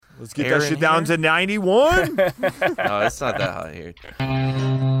Let's get that shit down to 91. No, it's not that hot here.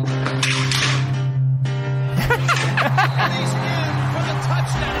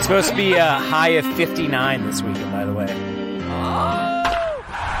 It's supposed to be a high of 59 this weekend, by the way.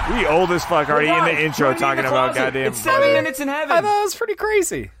 We old as fuck already in the intro talking about goddamn. It's 7 minutes in heaven. I thought it was pretty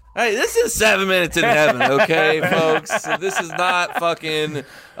crazy. Hey, this is 7 minutes in heaven, okay, folks? So this is not fucking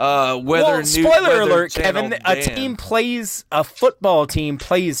weather news. Spoiler weather alert, channel Kevin. Dan. A football team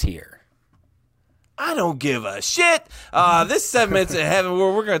plays here. I don't give a shit. This is 7 minutes in heaven.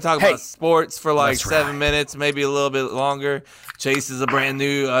 We're going to talk about sports for like 7 minutes, maybe a little bit longer. Chase is a brand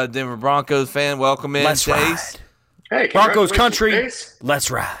new Denver Broncos fan. Welcome in, Let's Chase. Ride. Hey, Broncos country. Chase. Let's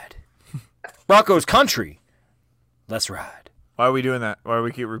ride. Broncos country. Let's ride. Why are we doing that? Why do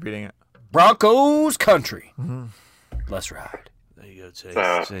we keep repeating it? Broncos country. Let's ride. There you go,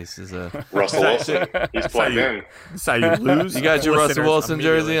 Chase. Chase is a Russell Wilson. He's plugged in. That's how you lose. You got your Russell Wilson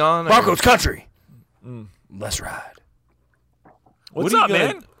jersey on? Broncos country. Let's ride. What's What up, are you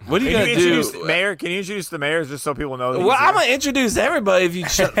gonna- man? What are you Can going you to introduce do? Mayor? Can you introduce the mayors just so people know? That Well, he's I'm here? going to introduce everybody if you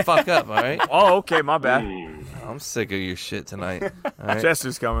shut the fuck up, all right? Oh, okay, my bad. I'm sick of your shit tonight. All right?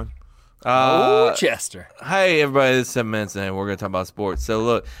 Chester's coming. Oh, Chester. Hey, everybody, this is 7 minutes in. We're going to talk about sports. So,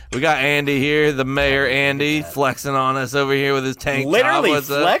 look, we got Andy here, the mayor Andy, flexing on us over here with his tank top. Literally What's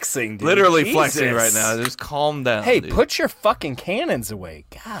up? flexing, dude. Literally Jesus. flexing right now. Just calm down, Hey, dude. put your fucking cannons away.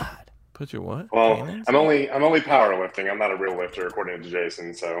 God. Put your what? Well, Cannons? I'm only powerlifting. I'm not a real lifter, according to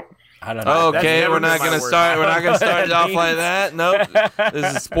Jason. So I don't know. Okay, never we're not been my going to word. start. We're not going to start it off Means- like that. Nope.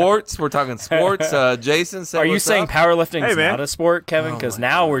 This is sports. We're talking sports. Jason, say Are you what's saying up? powerlifting Hey, is man. not a sport, Kevin? Oh, Because my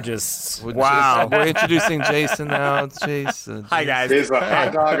now God. we're just... Wow. We're introducing Jason now. It's Chase. Hi, guys. is a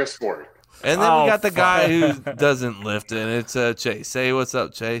hot dog a sport? And then Oh, we got the fuck. guy who doesn't lift, and it's Chase. Say what's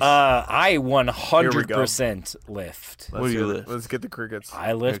up, Chase. I 100% lift. What do you lift? Let's get the crickets.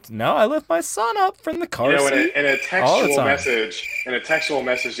 I lift my son up from the car You know, seat. in a all the textual time.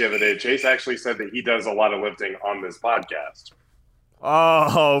 message the other day, Chase actually said that he does a lot of lifting on this podcast.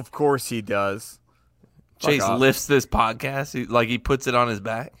 Oh, of course he does. Chase off. lifts this podcast. He puts it on his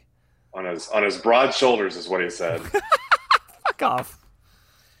back. On his broad shoulders is what he said. Fuck off.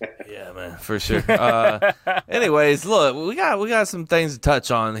 Yeah, man, for sure. Anyways, look, we got some things to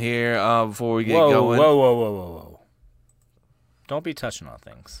touch on here before we get Whoa, going. whoa. Don't be touching on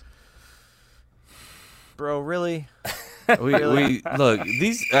things. Bro, really? We look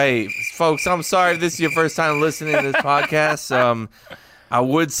these. Hey, folks, I'm sorry if this is your first time listening to this podcast. I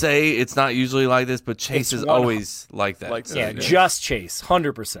would say it's not usually like this, but Chase It's is one- always like that. Like that. Yeah, Yeah. just Chase,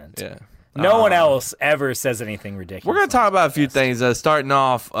 100%. Yeah. No one else ever says anything ridiculous. We're going to talk about a few things. Starting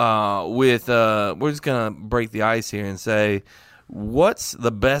off with, we're just going to break the ice here and say, what's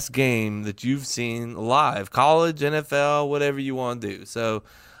the best game that you've seen live? College, NFL, whatever you want to do. So,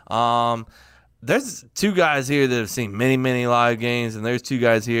 there's two guys here that have seen many, many live games, and there's two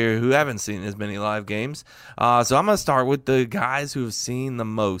guys here who haven't seen as many live games. So I'm going to start with the guys who have seen the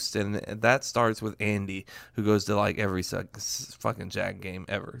most, and that starts with Andy, who goes to like every fucking Jag game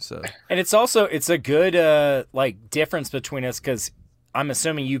ever. So And it's a good difference between us because I'm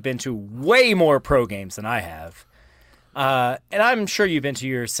assuming you've been to way more pro games than I have. And I'm sure you've been to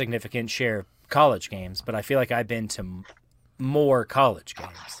your significant share of college games, but I feel like I've been to more college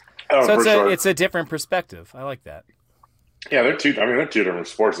games. Oh, So for sure. it's a different perspective. I like that. Yeah, they're two different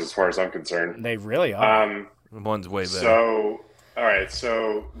sports as far as I'm concerned. They really are. one's way better. So, all right.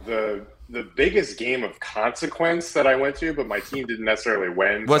 So the biggest game of consequence that I went to, but my team didn't necessarily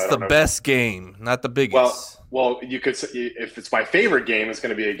win. so What's I the don't know. best game? Not the biggest. Well, you could say if it's my favorite game, it's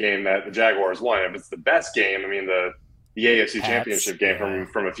going to be a game that the Jaguars won. If it's the best game, I mean the AFC Pats, Championship game yeah.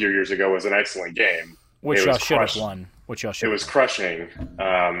 from a few years ago was an excellent game. Which it y'all was should have crushed. won. It was crushing,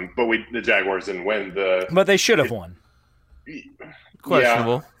 but the Jaguars didn't win. But they should have won.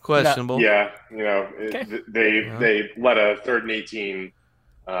 Questionable. Yeah, you know, Okay. they let a 3rd and 18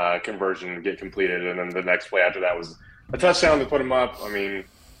 conversion get completed, and then the next play after that was a touchdown to put them up. I mean,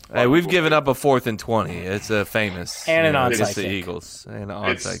 Hey, we've given up a 4th and 20. It's a famous And an against onside the kick. Eagles and an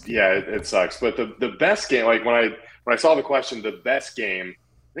onside. it's kick. yeah, it sucks. But the best game, like when I saw the question, the best game,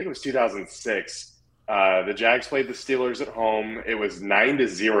 I think it was 2006. The Jags played the Steelers at home. It was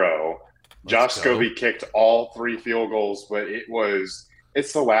 9-0. Josh go. Scobie kicked all 3 field goals, but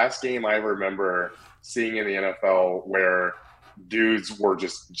it's the last game I remember seeing in the NFL where dudes were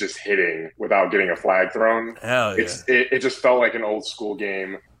just hitting without getting a flag thrown. Hell yeah. It just felt like an old school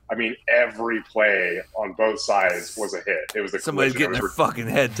game. I mean, every play on both sides was a hit. It was a Somebody's collision. getting their fucking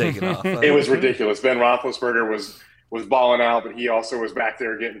head taken off. It was ridiculous. Ben Roethlisberger was balling out, but he also was back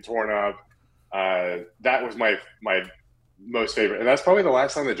there getting torn up. That was my most favorite, and that's probably the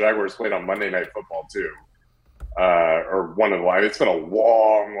last time the Jaguars played on Monday Night Football too, or one of the last. It's been a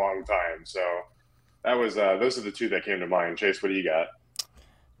long, long time. So that was those are the two that came to mind. Chase, what do you got?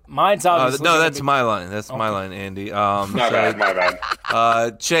 Mine's obviously no, gonna that's be- my line. That's my line, Andy. My bad, my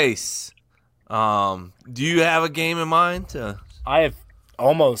bad. Chase, do you have a game in mind? I have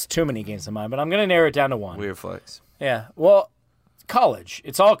almost too many games in mind, but I'm going to narrow it down to one. Weird flex. Yeah. Well, college.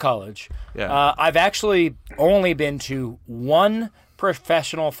 It's all college. Yeah. I've actually only been to one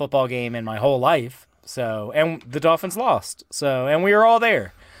professional football game in my whole life. So, and the Dolphins lost. So, and we were all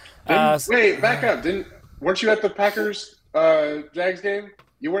there. Wait, back up. Weren't you at the Packers Jags game?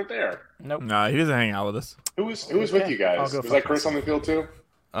 You weren't there. Nope. No, he doesn't hang out with us. Who was with you I'll guys? go Was fuck that Chris on the field too?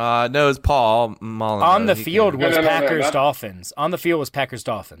 No, it's Paul Mullen. On the field was No, Packers not- Dolphins. On the field was Packers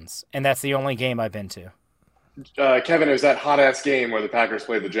Dolphins, and that's the only game I've been to. Kevin, it was that hot ass game where the Packers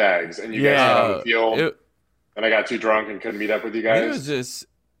played the Jags, and you guys Yeah. got on the field, It, and I got too drunk and couldn't meet up with you it guys. was just.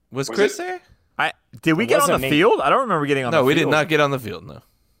 Was Was Chris it- there? Did we It get on the wasn't me. field? I don't remember getting on the No, field. we did not get on the field. No.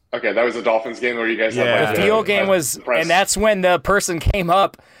 Okay, that was the Dolphins game where you guys Yeah. had The like field game was, press- and that's when the person came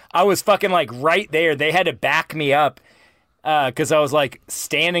up. I was fucking like right there. They had to back me up because I was like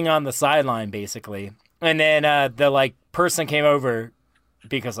standing on the sideline basically. And then the like person came over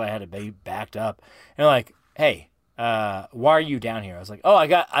because I had to be backed up and like, hey, why are you down here? I was like, oh, I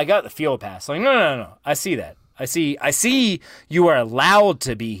got the field pass. Like, no. I see that. I see you are allowed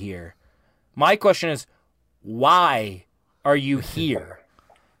to be here. My question is, why are you here?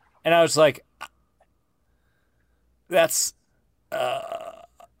 And I was like, that's, I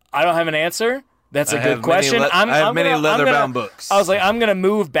don't have an answer. That's a I good have question. Many I have many leather-bound books. I was like, I'm going to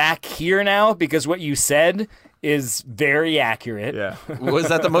move back here now because what you said is very accurate. Yeah. Was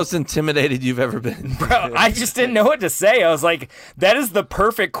that the most intimidated you've ever been? Bro, I just didn't know what to say. I was like, that is the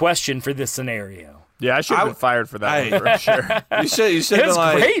perfect question for this scenario. Yeah, I should have been fired for that one for sure. You should. You should It have was been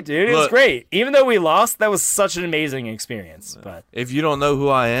like, great, dude. It was "Look, great. Even though we lost, that was such an amazing experience. But If you don't know who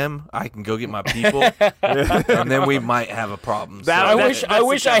I am, I can go get my people, and then we might have a problem. That- I So wish that's I the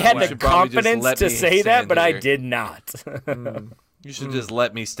wish kind I of had way. the You should probably just confidence let to me say that, stand but I here. did not. you should just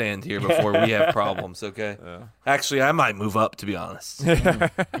let me stand here before we have problems, okay? Actually, I might move up, to be honest.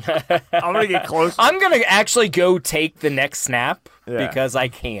 I'm gonna get close. I'm gonna actually go take the next snap Yeah. because I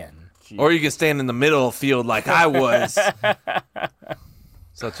can. Or you can stand in the middle of the field like I was.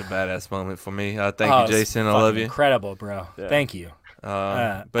 Such a badass moment for me. Thank Oh, you, it's Jason. I fucking love you. Incredible, bro. Thank you. But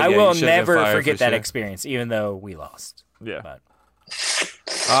I yeah, will you should have been never fired forget for that sure. experience, even though we lost. Yeah.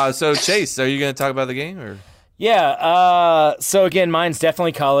 But So Chase, are you going to talk about the game or? yeah, so again, mine's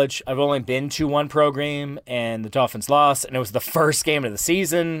definitely college. I've only been to one program, and the Dolphins lost, and it was the first game of the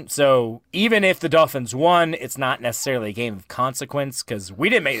season. So even if the Dolphins won, it's not necessarily a game of consequence because we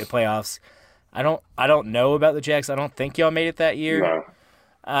didn't make the playoffs. I don't know about the Jags. I don't think y'all made it that year.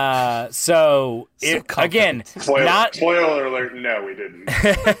 No. So again, Spoiler alert, no, we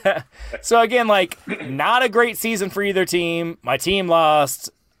didn't. so again, like not a great season for either team. My team lost.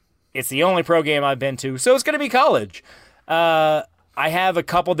 It's the only pro game I've been to, so it's going to be college. I have a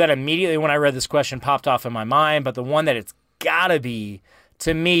couple that immediately when I read this question popped off in my mind, but the one that it's got to be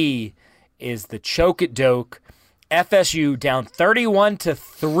to me is the choke at Doak. FSU down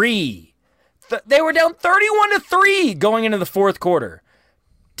 31-3. They were down 31-3 going into the fourth quarter.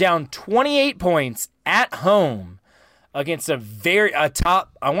 Down 28 points at home against a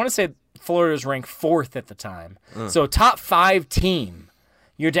top, I want to say Florida's ranked 4th at the time. So top 5 team.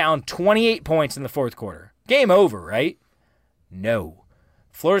 You're down 28 points in the fourth quarter. Game over, right? No.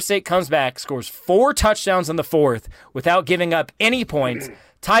 Florida State comes back, scores 4 touchdowns in the fourth without giving up any points,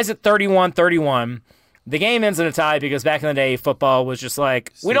 ties at 31-31. The game ends in a tie because back in the day, football was just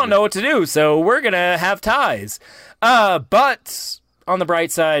like, we don't know what to do, so we're going to have ties. But on the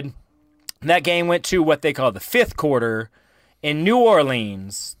bright side, that game went to what they call the fifth quarter in New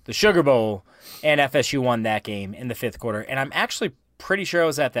Orleans, the Sugar Bowl, and FSU won that game in the fifth quarter. And I'm actually pretty sure I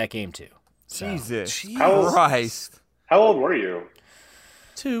was at that game too. So, Jesus How- Christ. How old were you?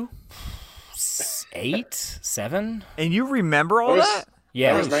 2. 8, 7? And you remember all That was- that?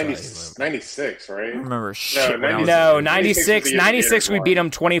 Yeah. That was 96, right? I remember shit. when I was- 96. No, 96 96, was the 96 we one. beat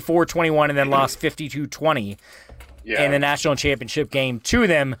them 24-21 and then lost 52-20 Yeah. in the national championship game to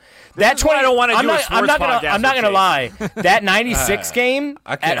them. That is why I don't wanna I'm do a not, I'm sports not gonna podcast I'm not with gonna lie. That 96 game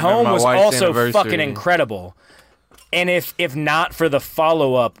I can't at remember home my was wife's also anniversary. fucking incredible. And if not for the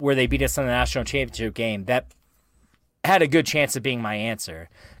follow-up where they beat us in the national championship game, that had a good chance of being my answer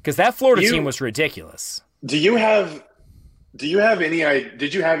because that Florida team was ridiculous. Did you have any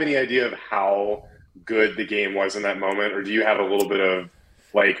idea of how good the game was in that moment, or do you have a little bit of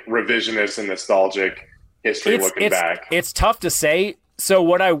like revisionist and nostalgic history looking back. It's tough to say. So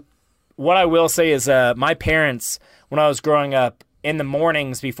what I will say is my parents, when I was growing up, in the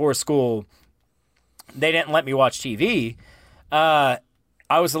mornings before school, they didn't let me watch TV. I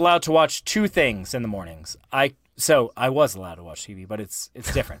was allowed to watch two things in the mornings. I was allowed to watch TV, but it's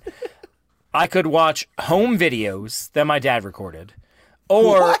different. I could watch home videos that my dad recorded.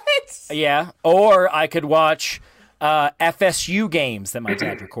 Or I could watch FSU games that my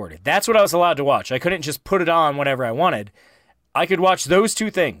dad recorded. That's what I was allowed to watch. I couldn't just put it on whenever I wanted. I could watch those two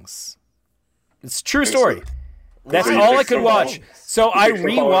things. It's a true story. That's all I could watch. So I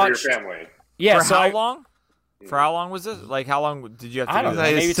rewatched. Yeah. For how long? For how long was this? Like, how long did you have to I don't know.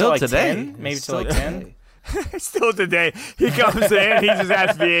 Maybe till like 10. Maybe till like 10. Still today. He comes in. He just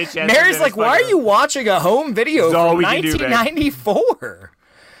has VHS. Mary's like, "Why are you watching a home video from 1994?"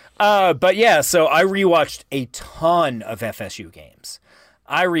 But yeah, so I rewatched a ton of FSU games.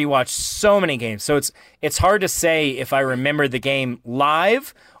 I rewatched so many games. So it's hard to say if I remember the game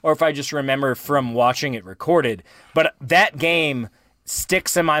live or if I just remember from watching it recorded. But that game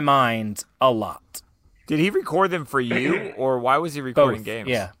sticks in my mind a lot. Did he record them for you, or why was he recording games?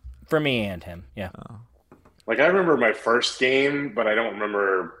 Yeah, for me and him. Yeah. Like, I remember my first game, but I don't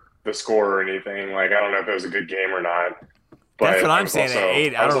remember the score or anything. Like, I don't know if it was a good game or not. But that's what I'm saying. At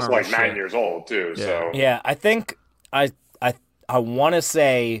 8, I was also like 9 years old too. Yeah. So yeah, I think I want to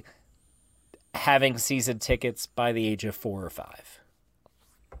say having season tickets by the age of 4 or 5.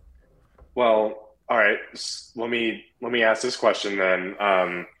 Well, all right. Let me ask this question then.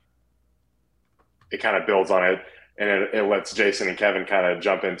 It kind of builds on it, and it lets Jason and Kevin kind of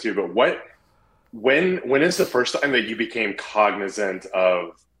jump in too. But when is the first time that you became cognizant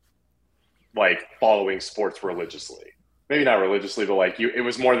of like following sports religiously? Maybe not religiously, but like it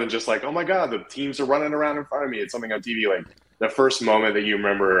was more than just like, oh my God, the teams are running around in front of me. It's something on TV. Like the first moment that you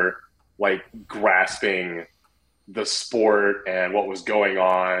remember like grasping the sport and what was going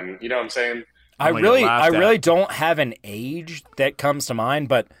on. You know what I'm saying? I really don't have an age that comes to mind,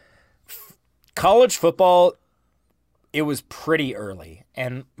 but college football, it was pretty early.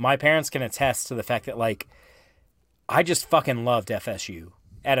 And my parents can attest to the fact that like I just fucking loved FSU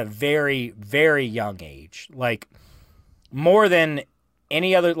at a very, very young age. Like more than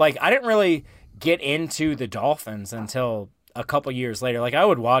any other, like I didn't really get into the Dolphins until a couple years later. Like I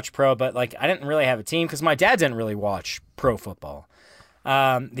would watch pro, but like I didn't really have a team because my dad didn't really watch pro football.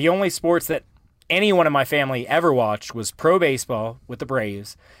 The only sports that anyone in my family ever watched was pro baseball with the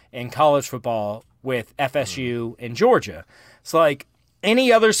Braves and college football with FSU and Georgia. So like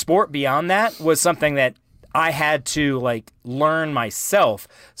any other sport beyond that was something that I had to like learn myself.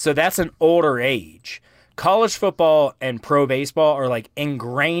 So that's an older age. College football and pro baseball are like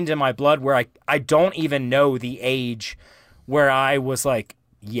ingrained in my blood where I don't even know the age where I was like,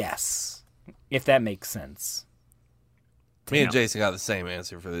 yes, if that makes sense. Me and Jason got the same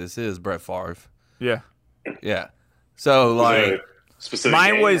answer for this. It is Brett Favre. Yeah. Yeah. So like specific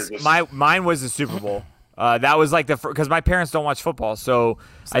mine was the Super Bowl. That was like because my parents don't watch football, so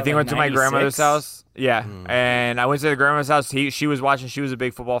I think I went to my grandmother's house. Yeah, and I went to the grandmother's house. She was watching. She was a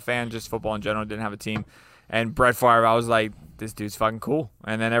big football fan, just football in general. Didn't have a team. And Brett Favre, I was like, this dude's fucking cool.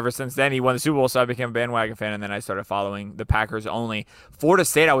 And then ever since then, he won the Super Bowl, so I became a bandwagon fan. And then I started following the Packers only. Florida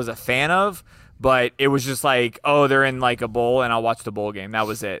State, I was a fan of, but it was just like, oh, they're in like a bowl, and I'll watch the bowl game. That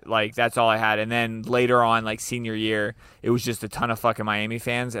was it. Like that's all I had. And then later on, like senior year, it was just a ton of fucking Miami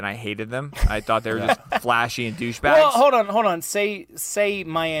fans, and I hated them. I thought they were just flashy and douchebags. Well, hold on. Say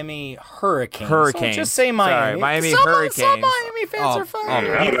Miami Hurricanes. Hurricanes. Just say Miami. Sorry, Miami some Hurricanes. Some Miami fans are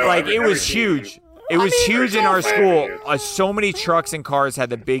fine. Like it was huge. It was huge in our school. So many trucks and cars had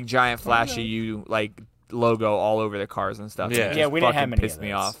the big giant flashy U like logo all over the cars and stuff. Yeah, we didn't have many. Pissed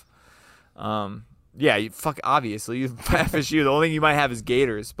me off. Yeah, obviously FSU. The only thing you might have is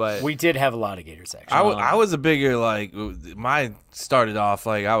Gators, but we did have a lot of Gators actually. I was a bigger like mine started off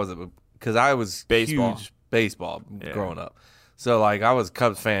like because I was huge baseball growing up. So like I was a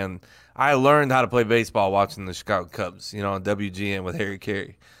Cubs fan. I learned how to play baseball watching the Chicago Cubs, on WGN with Harry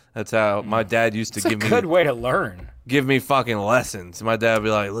Carey. That's how my dad used to give me. It's a good way to learn. Give me fucking lessons. My dad would be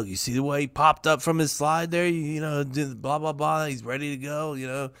like, "Look, you see the way he popped up from his slide there? Did blah blah blah. He's ready to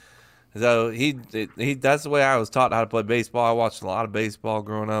go. So he that's the way I was taught how to play baseball. I watched a lot of baseball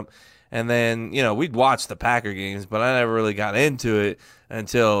growing up, and then we'd watch the Packer games, but I never really got into it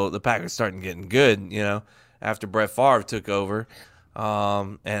until the Packers started getting good. After Brett Favre took over,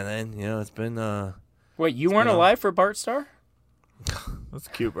 and then it's been. Wait, you weren't alive for Bart Starr? That's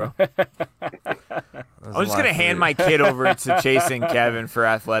cute, bro. I'm just gonna hand my kid over to Chase and Kevin for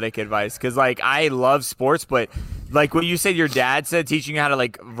athletic advice because, like, I love sports, but Like what you said, your dad said, teaching you how to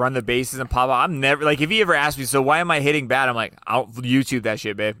like run the bases and pop out. I'm never like if he ever asked me, so why am I hitting bad? I'm like, I'll YouTube that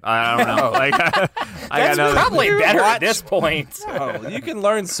shit, babe. I don't know. Like that's probably better at this point. Oh, you can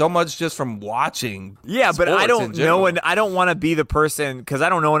learn so much just from watching. Yeah, but I don't know, and I I don't want to be the person because I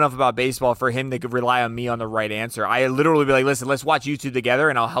don't know enough about baseball for him to rely on me on the right answer. I literally be like, listen, let's watch YouTube together,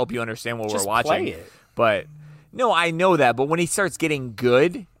 and I'll help you understand what Just we're watching. play it. But no, I know that. But when he starts getting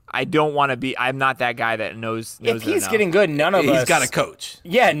good, I don't want to be. I'm not that guy that knows. If he's enough. getting good, none of us. He's got a coach.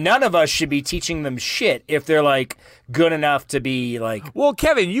 Yeah, none of us should be teaching them shit if they're like good enough to be like. Well,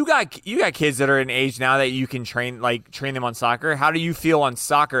 Kevin, you got kids that are in age now that you can train them on soccer. How do you feel on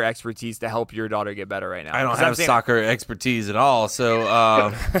soccer expertise to help your daughter get better right now? I don't have soccer expertise at all, so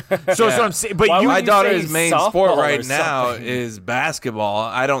so I'm saying, but Why you, would my daughter's say main softball sport or right now something? is basketball.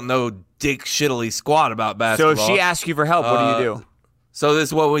 I don't know dick shittily squat about basketball. so if she asks you for help, what do you do? So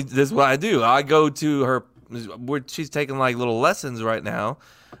this is what I do. I go to her. She's taking like little lessons right now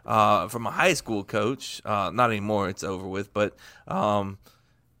from a high school coach. Not anymore; it's over with. But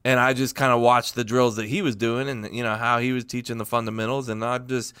and I just kind of watched the drills that he was doing, and how he was teaching the fundamentals, and I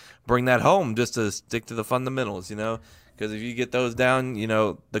just bring that home just to stick to the fundamentals. Because if you get those down,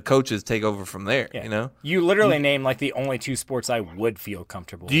 the coaches take over from there. Yeah. You literally named like the only two sports I would feel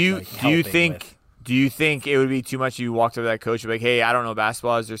comfortable. Do you helping think? with. Do you think it would be too much if you walked up to that coach and be like, hey, I don't know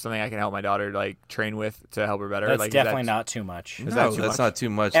basketball. Is there something I can help my daughter like train with to help her better? That's like, definitely not too much. Is No, that too that's much? not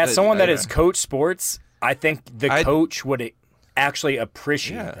too much. As someone that has coached sports, I think the I- coach would actually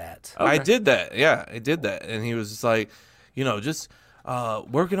appreciate Yeah. that. Okay. I did that. Yeah, I did that. And he was just like, just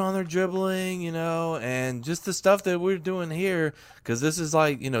working on their dribbling, and just the stuff that we're doing here. Because this is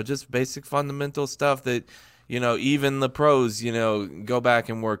like, just basic fundamental stuff that, even the pros, go back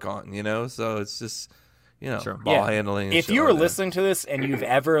and work on, So it's just, Sure. ball Yeah. handling. And If shit you were like that. listening to this and you've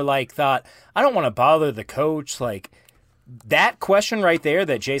ever like thought, I don't want to bother the coach, like that question right there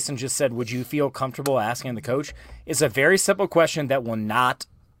that Jason just said, would you feel comfortable asking the coach, is a very simple question that will not.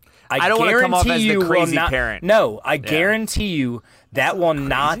 I don't wanna come off as the guarantee you crazy will not, parent. No, I guarantee you that will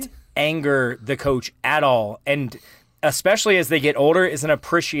not anger the coach at all, and especially as they get older, is an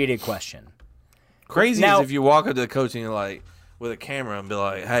appreciated question. Crazy Now- is if you walk up to the coach and you're like, with a camera and be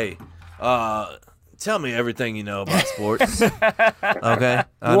like, hey, tell me everything you know about sports. Okay.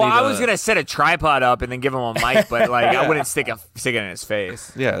 I was gonna set a tripod up and then give him a mic, but like I wouldn't stick it in his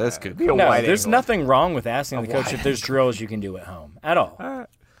face. Yeah, that's good. Be a No, wide there's angle. nothing wrong with asking the coach if there's drills you can do at home at all.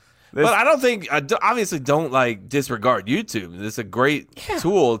 But I don't think obviously don't like disregard YouTube. It's a great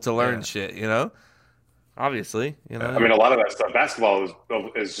tool to learn shit. Obviously, I mean, a lot of that stuff. Basketball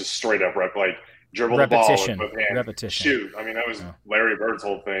is just straight up like dribble the ball Repetition. with both hands, Repetition. shoot. I mean, that was Larry Bird's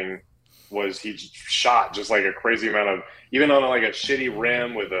whole thing. Was he shot just like a crazy amount of, even on like a shitty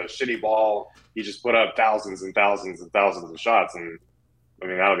rim with a shitty ball, he just put up thousands and thousands and thousands of shots, and I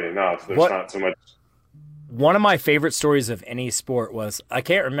mean that'll be enough. There's not so much. One of my favorite stories of any sport was, I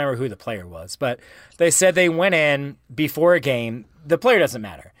can't remember who the player was, but they said they went in before a game. The player doesn't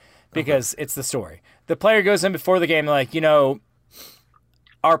matter because it's the story. The player goes in before the game like,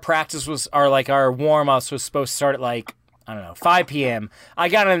 our practice our warm-ups was supposed to start at like, I don't know, 5 p.m. I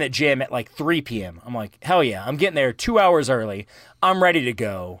got in the gym at like 3 p.m. I'm like, hell yeah, I'm getting there 2 hours early. I'm ready to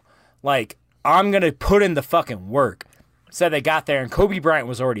go. Like, I'm going to put in the fucking work. So they got there and Kobe Bryant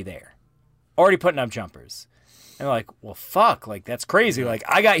was already there. Already putting up jumpers. And they're like, well, fuck, like, that's crazy. Like,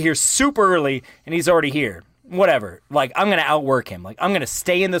 I got here super early, and he's already here. Whatever. Like, I'm going to outwork him. Like, I'm going to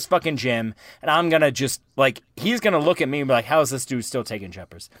stay in this fucking gym, and I'm going to just, like, he's going to look at me and be like, how is this dude still taking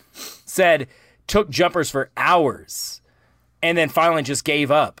jumpers? Took jumpers for hours, and then finally just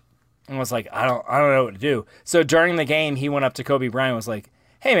gave up. And was like, I don't know what to do. So during the game, he went up to Kobe Bryant and was like,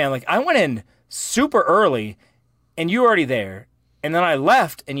 hey, man, like, I went in super early, and you were already there. And then I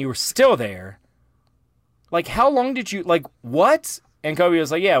left, and you were still there. Like, how long did you, like, what? And Kobe was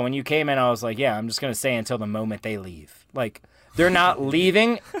like, yeah, when you came in, I was like, yeah, I'm just going to stay until the moment they leave. Like, they're not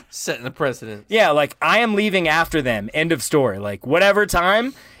leaving. setting the precedent. Yeah, like, I am leaving after them. End of story. Like, whatever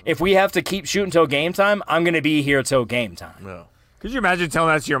time, if we have to keep shooting till game time, I'm going to be here till game time. No. Could you imagine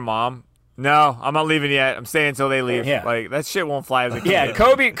telling that to your mom? No, I'm not leaving yet. I'm staying until they leave. Yeah. Like that shit won't fly as a kid. Yeah,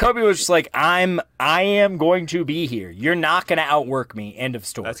 Kobe was just like, I am going to be here. You're not going to outwork me. End of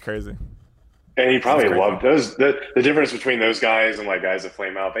story. That's crazy. And he probably loved those. The difference between those guys and like guys that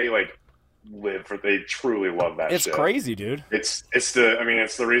flame out, they like live for. They truly love that. It's shit. crazy, dude. It's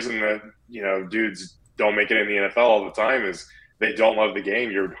the reason that dudes don't make it in the NFL all the time is they don't love the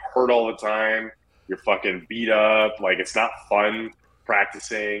game. You're hurt all the time. You're fucking beat up. Like it's not fun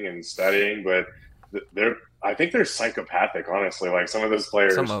practicing and studying, but I think they're psychopathic, honestly. Like some of those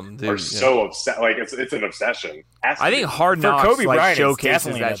players Some of them do, are yeah. so upset. Like it's an obsession. I think Hard For Knocks Kobe Bryant, it's showcases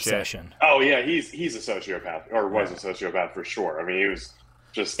definitely an that shit. obsession. Oh yeah, he's a sociopath, or was a sociopath for sure. I mean, he was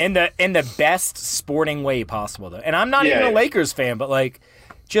just In the best sporting way possible, though. And I'm not even a Lakers fan, but like,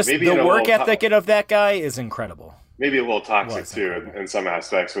 just Maybe the in a work little ethic of that guy is incredible. maybe a little toxic too in some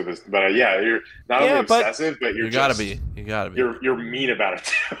aspects with this. But you're not only but- obsessive, but You gotta be. You gotta be. You're mean about it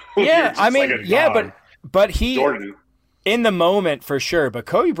too. Yeah, You're just I mean, like a yeah, dog. but he Jordan. in the moment for sure. But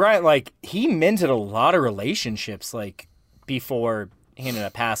Kobe Bryant, like, he mended a lot of relationships, like, before he ended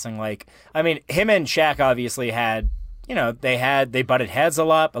up passing. Like, I mean, him and Shaq obviously had, you know, they butted heads a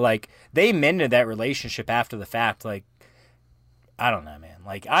lot, but like they mended that relationship after the fact. Like, I don't know, man.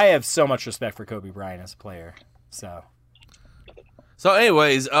 Like, I have so much respect for Kobe Bryant as a player. So,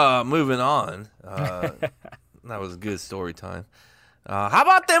 anyways, moving on. That was a good story time. How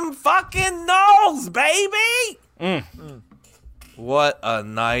about them fucking Knowles, baby? What a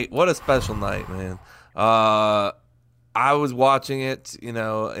night! What a special night, man. I was watching it, you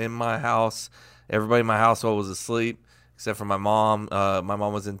know, in my house. Everybody in my household was asleep except for my mom. My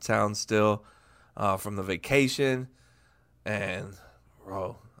mom was in town still from the vacation, and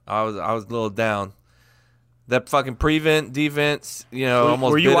bro, I was a little down. That fucking prevent defense, you know,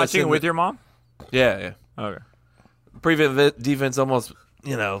 almost. Were you bit us watching it in with the- your mom? Yeah. Okay. Prevent defense almost,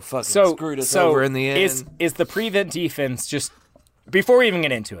 you know, fucking So screwed us over in the end. Is the prevent defense just before we even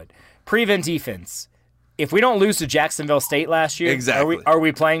get into it? Prevent defense. If we don't lose to Jacksonville State last year, Exactly. are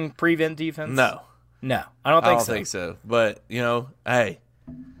we playing prevent defense? No, I don't I think don't so. think so. But you know, hey,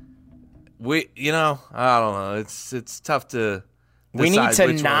 I don't know. It's tough to. We need decide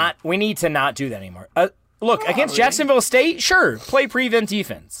to which not. one. We need to not do that anymore. Look, against Jacksonville State, sure, play prevent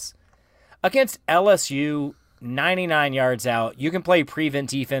defense. Against LSU, 99 yards out, you can play prevent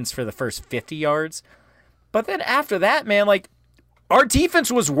defense for the first 50 yards. But then after that, man, like, our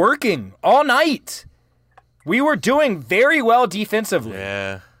defense was working all night. We were doing very well defensively.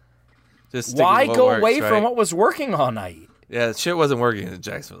 Yeah. Just stick Why with what go works, away from right? what was working all night? Yeah, shit wasn't working at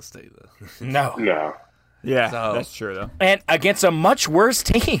Jacksonville State though. No. No. Yeah, So- that's true though. And against a much worse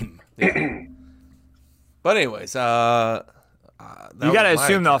team. But anyways, You got to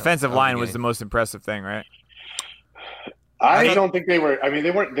assume the offensive line was the the most impressive thing, right? I don't think they were. I mean, they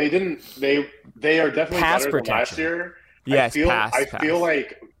weren't. They didn't. They are definitely Pass better than last protection. year. Yes, I pass. feel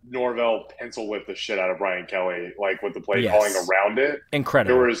like Norvell pencil whipped the shit out of Brian Kelly, like with the play Yes. calling around it.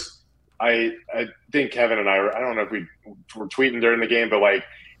 Incredible. There was, I think Kevin and I don't know if we were tweeting during the game, but like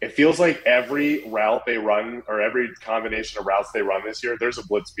it feels like every route they run or every combination of routes they run this year, there's a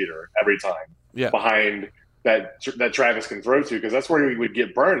blitz beater every time Yeah. behind that Travis can throw to, because that's where he would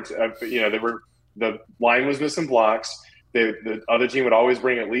get burnt. The line was missing blocks. The other team would always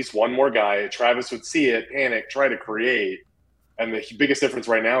bring at least one more guy. Travis would see it, panic, try to create. And the biggest difference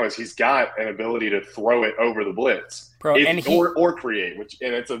right now is he's got an ability to throw it over the blitz, Bro, or create,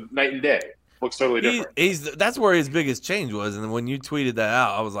 and it's a night and day. Looks totally different. That's where his biggest change was, and when you tweeted that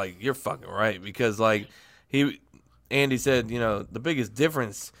out, I was like, "You're fucking right," because like Andy said, you know, the biggest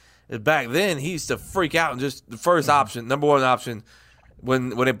difference is back then he used to freak out and just the first option, number one option,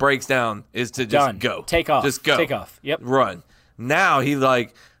 when it breaks down is to just Done. go, Take off. just go, Take off. Yep. run. Now he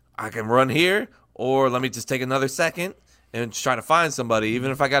like I can run here, or let me just take another second and try to find somebody,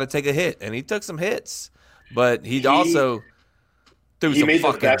 even if I got to take a hit. And he took some hits, but he also threw He some made the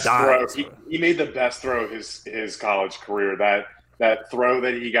fucking best throw. dives. He made the best throw of his college career. That throw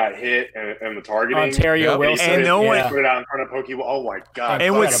that he got hit and the targeting. Ontario Yep. Wilson. And no one- yeah. Put it out in front of Pokey. Oh my god!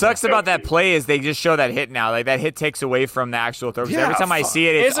 And what Incredible. sucks about that play is they just show that hit now. Like that hit takes away from the actual throw. 'Cause Yeah, every time I fuck. see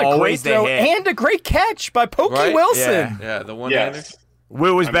it, it's a great always the throw hit. and a great catch by Pokey Right? Wilson. Yeah, the one-hander. Yes,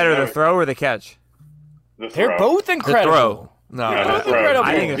 What was I mean, better, the that- throw or the catch? the They're throw. both The incredible. throw. No, Yeah, Both the throw. incredible.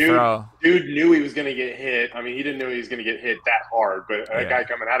 I think the throw. Dude knew he was going to get hit. I mean, he didn't know he was going to get hit that hard, but that Yeah. guy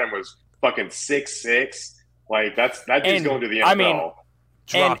coming at him was fucking 6'6". Like that dude's And, going to the NFL. I mean,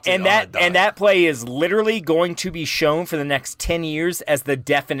 dropped it and on a that dime. and that play is literally going to be shown for the next 10 years as the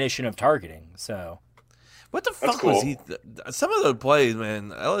definition of targeting. So What the That's fuck was cool. he? Some of the plays,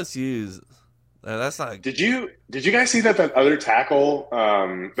 man. LSU's. That's not. Did you guys see that other tackle,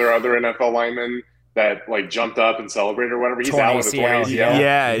 their other NFL lineman that like jumped up and celebrated or whatever? He's Torn out with a torn ACL, ACL.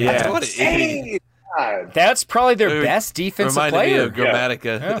 Yeah, yeah. That's what it is. Hey, God. that's probably their Dude, best defensive Reminded player. me of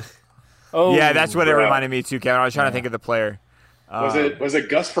Grammatica. Yeah. Oh, Yeah, that's what it bro. reminded me too, Kevin. I was trying to think of the player. Was it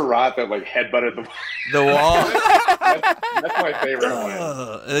Gus Farrat that like headbutted the? The wall. That's my favorite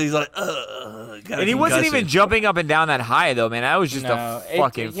one. And he's like, And he wasn't even jumping up and down that high though, man. That was just a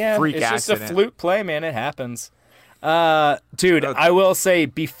fucking freak it's accident. just a flute play, man. It happens. Dude, I will say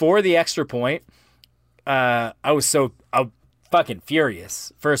before the extra point, I was fucking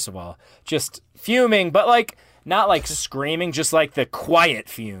furious, first of all. Just fuming, but like not like screaming, just like the quiet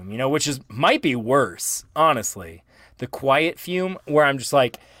fume, which might be worse, honestly. The quiet fume where I'm just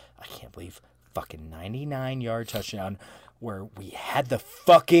like, I can't believe fucking 99-yard touchdown where we had the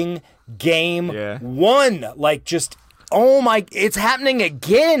fucking game won. Like just oh my, it's happening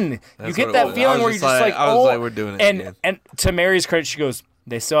again. You get that feeling where you're just like, I was like, we're doing it again. And to Mary's credit, she goes,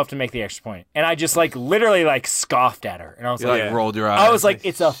 they still have to make the extra point. And I just like literally like scoffed at her. And I was like, rolled your eyes. I was like,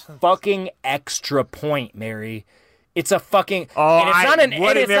 it's a fucking extra point, Mary. It's a fucking. Oh,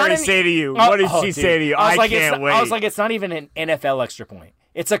 what did Mary say to you? What did she say to you? I can't wait. I was like, it's not even an NFL extra point.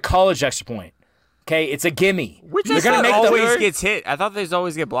 It's a college extra point. Okay, it's a gimme. Which is gonna make always gets hit. I thought they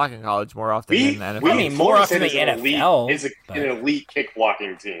always get blocked in college more often than the NFL. I mean, more often than the NFL. Is an elite kick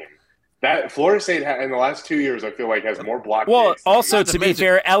blocking team. That Florida State in the last 2 years, I feel like has more block. Well, also to be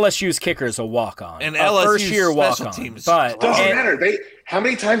fair, LSU's kicker is a walk-on, and LSU's first-year walk-on. Teams, but doesn't matter. How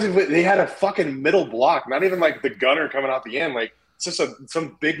many times have they had a fucking middle block? Not even like the gunner coming out the end. Like it's just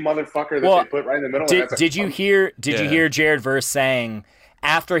some big motherfucker that they put right in the middle. Did you hear Jared Verse saying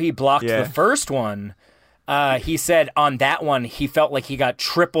after he blocked the first one? He said on that one he felt like he got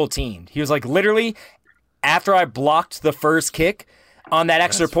triple teamed. He was like, literally, after I blocked the first kick on that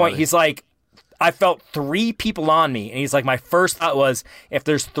extra point, he's like, I felt 3 people on me. And he's like, my first thought was, if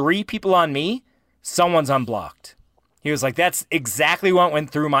there's 3 people on me, someone's unblocked. He was like, that's exactly what went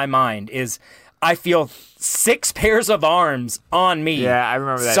through my mind is I feel 6 pairs of arms on me. Yeah, I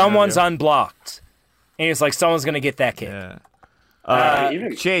remember that. Someone's unblocked. And he was like, someone's going to get that kick. Yeah.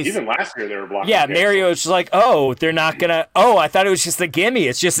 Even last year they were blocking. Yeah, Mario was just like, oh, they're not gonna. Oh, I thought it was just a gimme.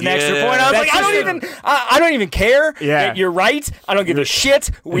 It's just an extra point. I was like, I don't even care. Yeah, you're right. I don't give a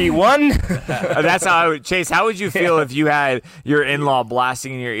shit. We won. That's how I would. Chase, how would you feel if you had your in-law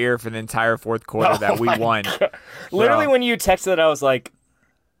blasting in your ear for the entire fourth quarter that we won? Literally, when you texted it, I was like,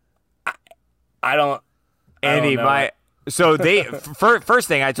 I don't. Andy, know. So they first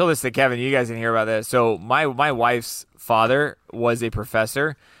thing I told this to Kevin. You guys didn't hear about this. So my wife's father was a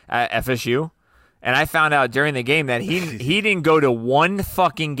professor at FSU, and I found out during the game that he didn't go to one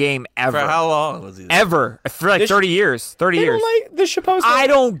fucking game ever. For how long was he there? Ever for like 30 years. 30 years. Like the Chappos. I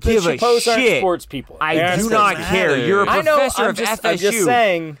don't give a shit. Sports people. I do not care. You're a professor of FSU. I'm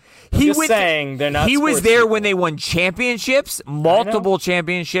just saying. They're not. He was sports there people. when they won championships, multiple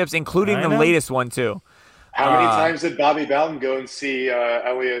championships, including the latest one too. How many times did Bobby Bowden go and see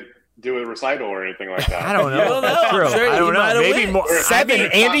Elliott do a recital or anything like that? I don't know. That's true. I don't know. Maybe more.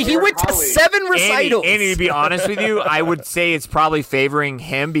 7. Andy, he went to 7 recitals. Andy, to be honest with you, I would say it's probably favoring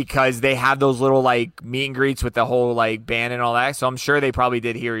him because they have those little like meet and greets with the whole like band and all that. So I'm sure they probably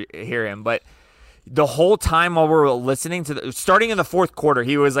did hear him. But the whole time while we were listening to starting in the fourth quarter,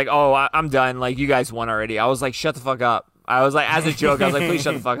 he was like, "Oh, I'm done. Like you guys won already." I was like, "Shut the fuck up." I was like, as a joke, I was like, please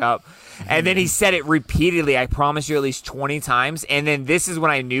shut the fuck up. And then he said it repeatedly. I promise you at least 20 times. And then this is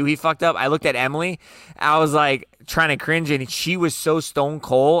when I knew he fucked up. I looked at Emily. I was like trying to cringe, and she was so stone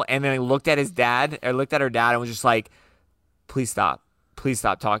cold. And then I looked at her dad, and was just like, please stop. Please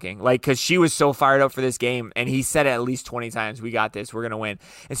stop talking. Like, because she was so fired up for this game. And he said it at least 20 times. We got this. We're going to win.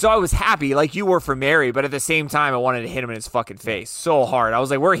 And so I was happy, like you were for Mary. But at the same time, I wanted to hit him in his fucking face so hard. I was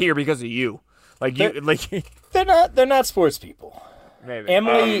like, we're here because of you. They're not sports people. Maybe.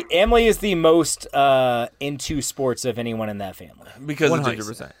 Emily is the most into sports of anyone in that family. Because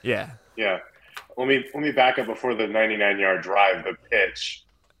 100%. Yeah. Yeah. Let me back up before the 99-yard drive, the pitch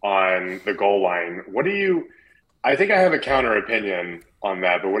on the goal line. I think I have a counter opinion on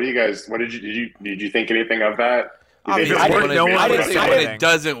that, but did you think anything of that? When it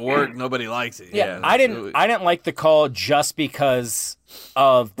doesn't work, nobody likes it. Yeah, I didn't like the call just because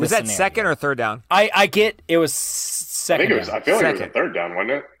of the scenario. Second or third down? I get it was second. I feel like it was a third down,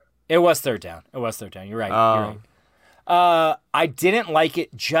 wasn't it? It was third down. You're right. You're right. I didn't like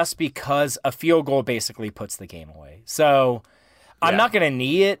it just because a field goal basically puts the game away. So I'm not going to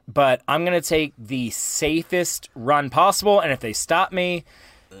knee it, but I'm going to take the safest run possible. And if they stop me,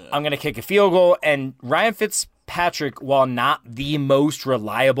 I'm going to kick a field goal. And Ryan Fitzpatrick, while not the most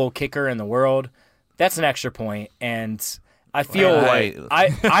reliable kicker in the world, that's an extra point. And I feel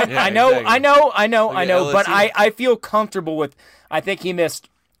I know, but I feel comfortable with. I think he missed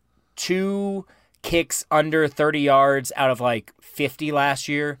 2 kicks under 30 yards out of like 50 last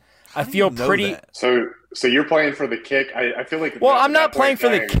year. I feel pretty. So you're playing for the kick. I feel like. Well, I'm not playing for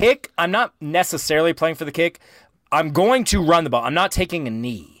the kick. I'm not necessarily playing for the kick. I'm going to run the ball. I'm not taking a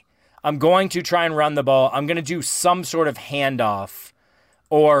knee. I'm going to try and run the ball. I'm going to do some sort of handoff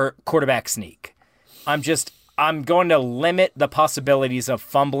or quarterback sneak. I'm going to limit the possibilities of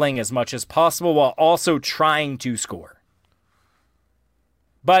fumbling as much as possible while also trying to score.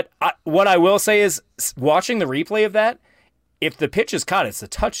 But what I will say is, watching the replay of that, if the pitch is caught, it's a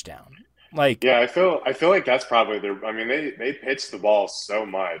touchdown. Like, yeah, I feel like that's probably their. I mean, they pitch the ball so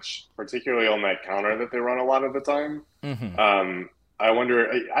much, particularly on that counter that they run a lot of the time. Mm-hmm. I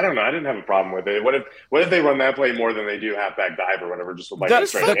wonder. I don't know. I didn't have a problem with it. What if they run that play more than they do halfback dive or whatever? Just with like a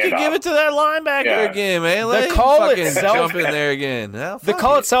straight fucking give it to that linebacker again, man. The call itself, jump in there again. The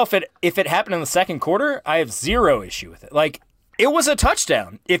call itself, if it happened in the second quarter, I have zero issue with it. Like, it was a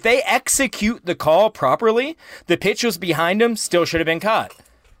touchdown. If they execute the call properly, the pitch was behind him, still should have been caught.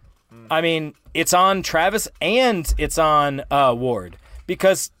 I mean, it's on Travis and it's on Ward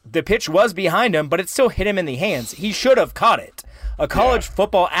because the pitch was behind him, but it still hit him in the hands. He should have caught it. A college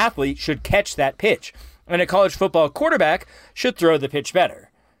football athlete should catch that pitch, and a college football quarterback should throw the pitch better.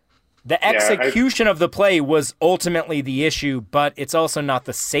 The execution of the play was ultimately the issue, but it's also not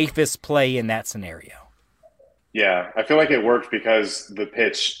the safest play in that scenario. Yeah, I feel like it worked because the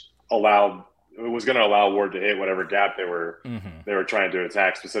pitch was going to allow Ward to hit whatever gap they were trying to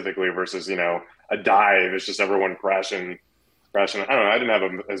attack specifically versus, a dive. It's just everyone crashing. I don't know. I didn't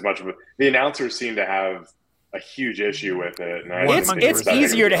have as much of it. The announcers seem to have a huge issue with it. And it's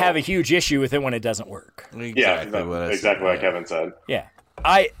easier to have a huge issue with it when it doesn't work. Exactly like Kevin said. Yeah.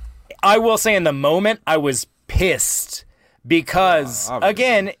 I will say in the moment I was pissed because,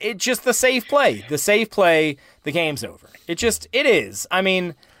 again, it's just the safe play. The safe play, the game's over. It is. I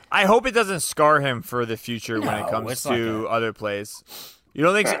mean, I hope it doesn't scar him for the future when it comes to other plays. You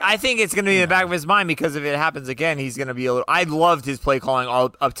don't think so? I think it's going to be in the back of his mind because if it happens again, he's going to be a little. I loved his play calling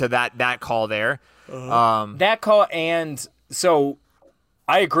all up to that call there. That call, and so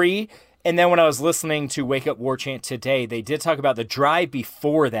I agree. And then when I was listening to Wake Up War Chant today, they did talk about the drive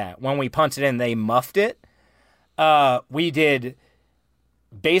before that. When we punted in, they muffed it. We did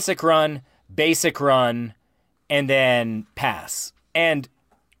basic run, and then pass. And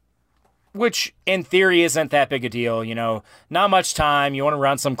which in theory isn't that big a deal, not much time. You want to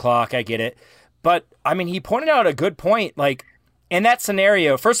run some clock. I get it. But I mean, he pointed out a good point. Like in that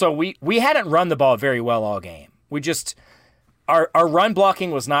scenario, first of all, we hadn't run the ball very well all game. We just, our run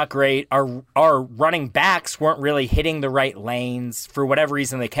blocking was not great. Our running backs weren't really hitting the right lanes. For whatever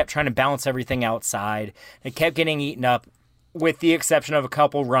reason, they kept trying to balance everything outside. It kept getting eaten up with the exception of a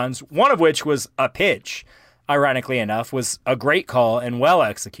couple runs, one of which was a pitch, ironically enough, was a great call and well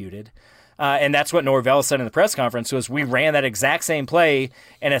executed. And that's what Norvell said in the press conference was we ran that exact same play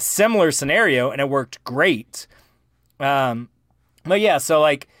in a similar scenario, and it worked great. But yeah, so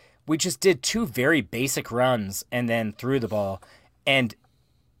like we just did two very basic runs and then threw the ball. And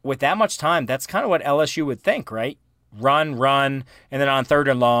with that much time, that's kind of what LSU would think, right? Run, and then on third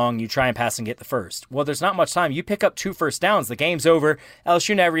and long, you try and pass and get the first. Well, there's not much time. You pick up 2 first downs, the game's over.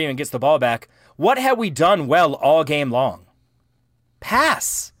 LSU never even gets the ball back. What have we done well all game long?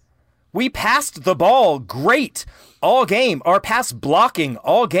 Pass. We passed the ball great all game. Our pass blocking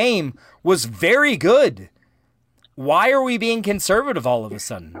all game was very good. Why are we being conservative all of a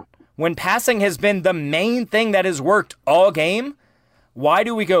sudden? When passing has been the main thing that has worked all game, why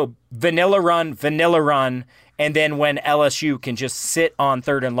do we go vanilla run, and then when LSU can just sit on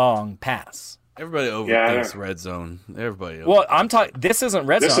third and long, pass? Everybody overthinks red zone. Everybody. Well, I'm talking. This isn't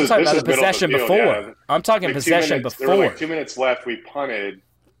red zone. I'm talking about the possession before. Yeah. I'm talking possession before. There were like 2 minutes left. We punted.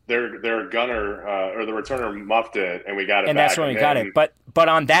 Their gunner or the returner muffed it, and we got it. And that's when we got it. But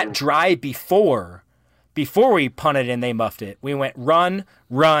on that drive before we punted and they muffed it, we went run,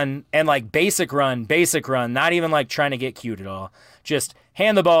 and like basic run, not even like trying to get cute at all. Just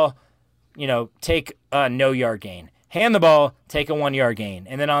hand the ball, take a no yard gain. Hand the ball, take a 1 yard gain.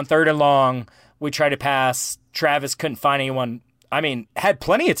 And then on third and long, we tried to pass. Travis couldn't find anyone. I mean, had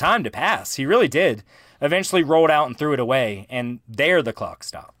plenty of time to pass. He really did. Eventually rolled out and threw it away, and there the clock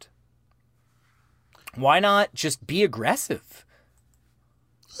stopped. Why not just be aggressive?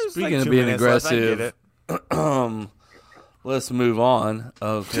 Speaking of being aggressive, let's move on.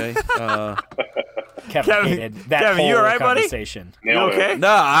 Okay. Kevin hated that whole you all right, conversation. Buddy? You okay?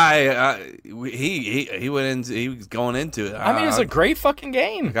 No, he went into, he was going into it. I mean, it was a great fucking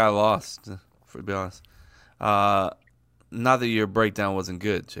game. I got lost, to be honest. Not that your breakdown wasn't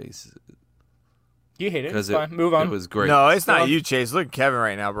good, Chase. You hate it. It's fine. Move on. It was great. No, it's not you, Chase. Look at Kevin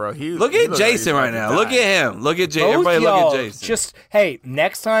right now, bro. Look at Jason right now. Look at him. Look at Jason. Everybody look at Jason. Just, hey,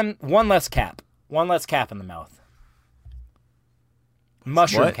 next time, one less cap. One less cap in the mouth.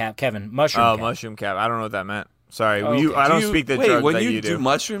 Mushroom cap, Kevin. Mushroom cap. Oh, mushroom cap. I don't know what that meant. Sorry. Okay. I don't speak the drugs when that you do.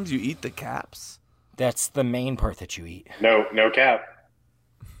 mushrooms, you eat the caps? That's the main part that you eat. No cap.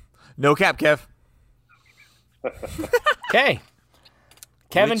 No cap, Kev. Okay.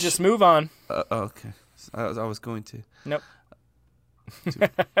 Kevin, just move on. Okay. I was going to. Nope.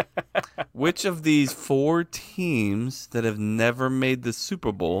 Which of these 4 teams that have never made the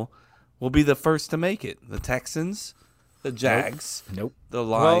Super Bowl will be the first to make it? The Texans, the Jags, Nope. the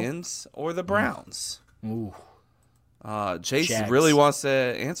Lions, or the Browns? Ooh. Chase Jags. really wants to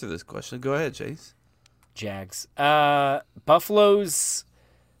answer this question. Go ahead, Chase. Jags. Buffalo's.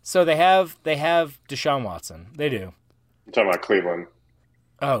 So they have Deshaun Watson. They do. I'm talking about Cleveland.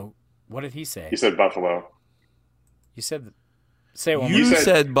 Oh, what did he say? You said Buffalo. You said. Say it one You more.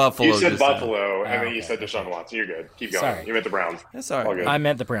 said Buffalo. You said just now. Buffalo, and then okay, you said Deshaun Watson. You're good. Keep going. Sorry. You meant the Browns. That's all All right. good. I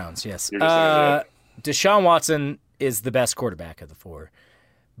meant the Browns. Yes. You're just saying Deshaun Watson is the best quarterback of the 4,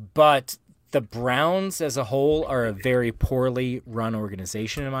 but the Browns as a whole are a very poorly run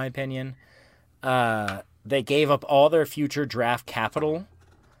organization, in my opinion. They gave up all their future draft capital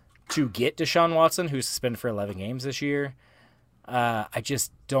to get Deshaun Watson, who's suspended for 11 games this year. I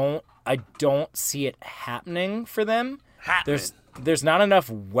don't see it happening for them. There's not enough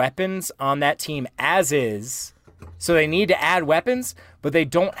weapons on that team as is, so they need to add weapons, but they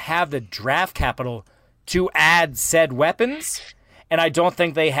don't have the draft capital to add said weapons, and I don't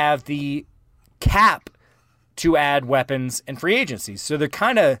think they have the cap to add weapons in free agency. So they're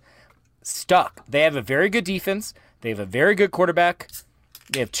kind of stuck. They have a very good defense. They have a very good quarterback.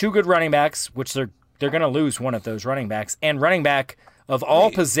 They have 2 good running backs, which they're going to lose one of those running backs. And running back of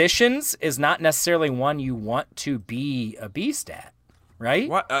all positions is not necessarily one you want to be a beast at, right?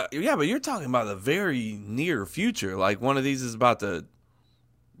 What? Yeah, but you're talking about the very near future. Like one of these is about to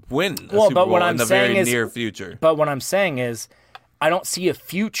win a Super but what Bowl I'm in the saying very is- near future. But what I'm saying is I don't see a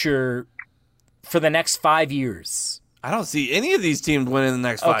future for the next 5 years. I don't see any of these teams winning the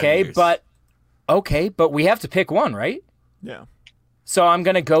next 5 years. But we have to pick one, right? Yeah. So I'm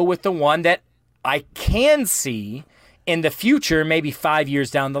going to go with the one that I can see in the future, maybe 5 years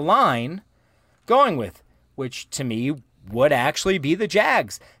down the line, going with, which to me would actually be the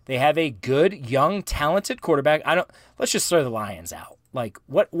Jags. They have a good, young, talented quarterback. Let's just throw the Lions out. Like,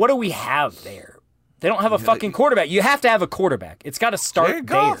 what do we have there? They don't have a fucking quarterback. You have to have a quarterback. It's got to start Jared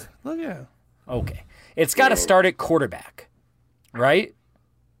there. Goff. Look, yeah. Okay. It's got to start at quarterback, right?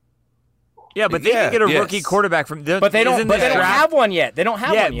 Yeah, but they can get a rookie quarterback from. But they don't. But they don't have one yet. They don't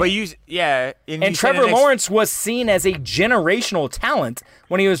have one yet. And Trevor Lawrence was seen as a generational talent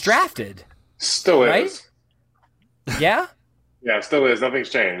when he was drafted. Still Right? is. Yeah. Yeah, still is. Nothing's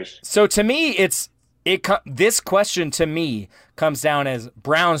changed. So to me, this question to me comes down as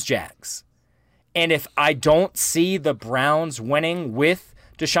Browns Jags, and if I don't see the Browns winning with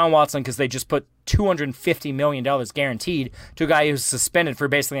Deshaun Watson because they just put $250 million guaranteed to a guy who's suspended for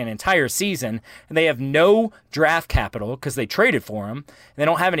basically an entire season, and they have no draft capital because they traded for him, and they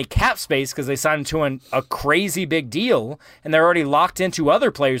don't have any cap space because they signed him to a crazy big deal, and they're already locked into other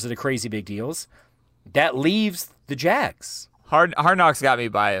players that are crazy big deals, that leaves the Jags. Hard Knocks got me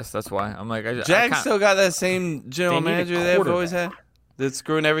biased. That's why I'm like, Jags still got that same general They need a manager they've always quarterback. had that's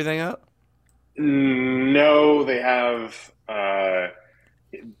screwing everything up? No, they have.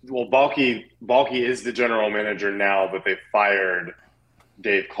 Well, Balky is the general manager now, but they fired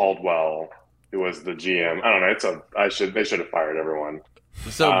Dave Caldwell, who was the GM. I don't know. They should have fired everyone.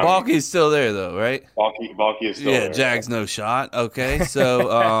 So Balky's still there, though, right? Balky is still Yeah, there. Jags no shot. Okay,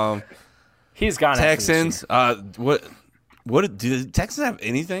 so He's gone. after this Texans. year. What do the Texans have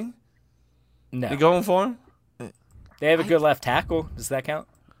anything? No, They going for him? they have a good left tackle. Does that count?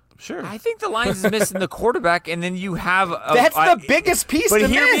 Sure. I think the Lions is missing the quarterback, and then you have. That's the biggest piece. But to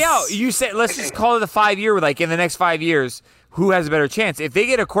hear me miss. out. You said let's just call it a 5 year. Like in the next 5 years, who has a better chance? If they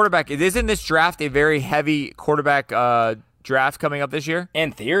get a quarterback, isn't this draft a very heavy quarterback draft coming up this year?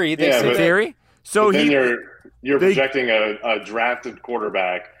 In theory, they Yeah, said In but- theory. So But then he. you're they- projecting a drafted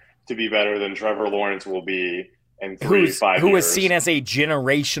quarterback to be better than Trevor Lawrence will be in 3 to 5 years. who is seen as a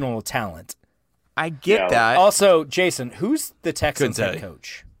generational talent. I get Yeah. that. Also, Jason, who's the Texans Couldn't head tell you.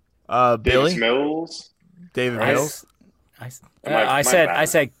 coach? Billy, Davis Mills. David I- Mills. I said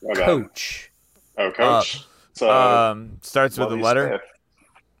My bad. coach. Oh, coach. Starts with a Lovie letter. Smith.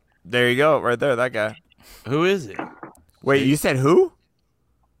 There you go, right there. That guy. Who is it? Wait, you said who?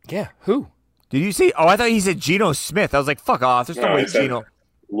 Yeah, who? Did you say? Oh, I thought he said Geno Smith. I was like, fuck off. There's no No, way he said- Geno.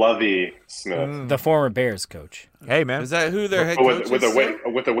 Lovie Smith. The former Bears coach. Hey man. Is that who their head But coach with is?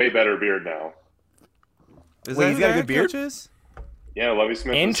 a way better beard now. Is Wait, that he's who got a their good head beard? coach is? Yeah, Lovie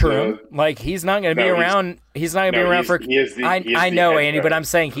Smith. is Interim, the- like he's not going to be No, around. He's not going to be no, around for. he is the- he is I the know, head Andy, but coach. I'm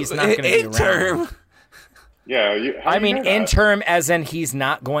saying he's not going to be around. Interim. Yeah, how I do you mean, know that? interim, as in he's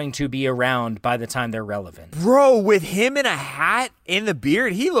not going to be around by the time they're relevant. Bro, with him in a hat and the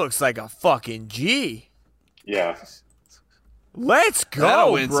beard, he looks like a fucking G. Yeah. Let's That'll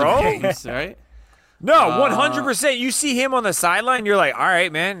go, win some bro. games, right? No, 100%. You see him on the sideline, you're like, all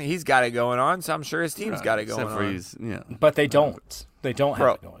right, man, he's got it going on. So I'm sure his team's got it going Except for on. he's, But they don't. They don't have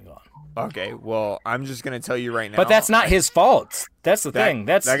Bro. it going on. Okay, well, I'm just gonna tell you right now. But that's not his fault. That's the thing.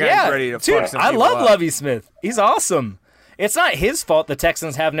 That's that guy's ready to fuck dude, some I people love up. Lovie Smith. He's awesome. It's not his fault the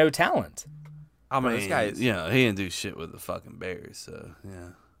Texans have no talent. I mean, this guy is- he didn't do shit with the fucking Bears, so yeah.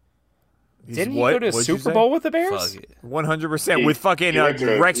 Didn't he what? go to a What'd you Super say? Bowl with the Bears? Fuck it. 100% with fucking He went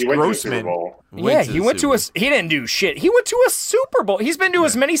to- Rex he went to the Super Grossman. Bowl. Yeah, to he the went to Super a. He didn't do shit. He went to a Super Bowl. He's been to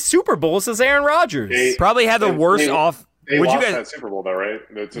as many Super Bowls as Aaron Rodgers. They- Probably had the worst off. They Would you lost guys? that Super Bowl, though, right?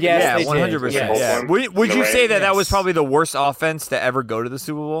 Yes, Yeah, they did. 100%. Yes. Yeah. Would The you say that Ravens. was probably the worst offense to ever go to the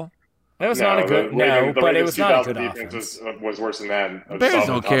Super Bowl? It was not a good. The but it Ravens was not a good 2000 offense. was worse than that. The Bears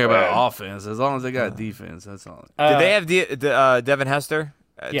don't care about offense. offense as long as they got defense. That's all. Did they have Devin Hester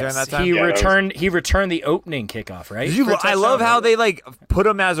during Yes, that time? he Yeah, that was- returned. He returned the opening kickoff, right? Did you, For a I love touchdown? how they like put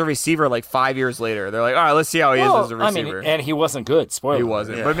him as a receiver like 5 years later. They're like, all right, let's see how he is as a I mean, receiver. and he wasn't good. Spoiler. He alert.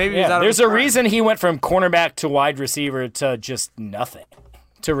 wasn't, Yeah. but maybe he's Yeah, out of there's his a prime. reason he went from cornerback to wide receiver to just nothing,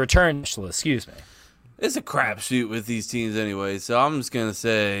 to return. Excuse me. It's a crapshoot with these teams anyway, so I'm just gonna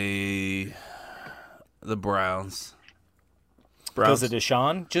say the Browns. Because of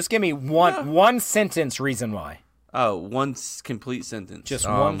Deshaun. Just give me one sentence reason why. Oh, one complete sentence. Just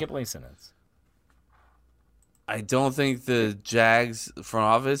one complete sentence. I don't think the Jags front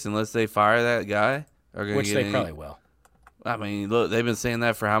office, unless they fire that guy, are going to Which get they any. probably will. I mean, look, they've been saying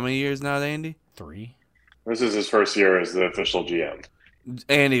that for how many years now, Andy? 3. This is his first year as the official GM.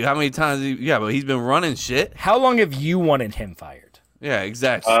 Andy, how many times? Yeah, but he's been running shit. How long have you wanted him fired? Yeah,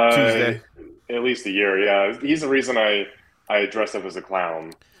 exactly. Tuesday. At least a year, yeah. He's the reason I dressed up as a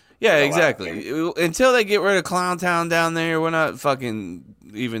clown. Yeah, the exactly. Until they get rid of Clown Town down there, we're not fucking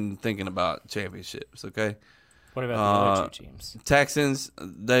even thinking about championships, okay? What about the other 2 teams? Texans,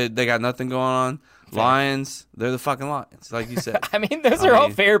 they got nothing going on. Lions, they're the fucking Lions, like you said. I mean, those are all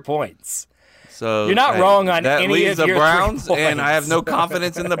fair points. So You're not wrong on that any leaves of the your 3 Browns, and I have points. no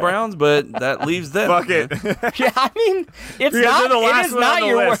confidence in the Browns, but that leaves them. Fuck it. Yeah, I mean, it's Because not. they're the It last is one on not the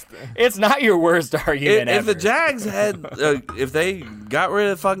your. list. It's not your worst argument If the ever. Jags had, if they got rid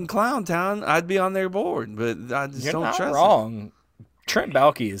of fucking Clown Town, I'd be on their board. But I just You're don't not trust wrong. Trent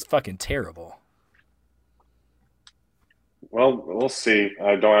Baalke is fucking terrible. Well, we'll see.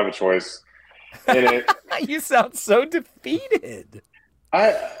 I don't have a choice. And it, You sound so defeated.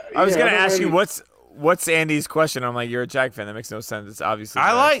 I was yeah, gonna I don't ask you really- what's Andy's question. I'm like, you're a Jag fan. That makes no sense. It's obviously.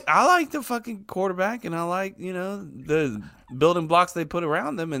 I Jags. like the fucking quarterback, and I like the building blocks they put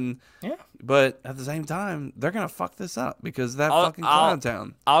around them, and Yeah. but at the same time, they're gonna fuck this up because that I'll- fucking I'll- Clown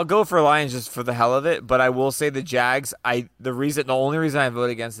Town. I'll go for Lions just for the hell of it, but I will say the Jags. The only reason I vote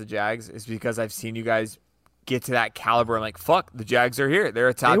against the Jags is because I've seen you guys get to that caliber. I'm like, fuck, the Jags are here. They're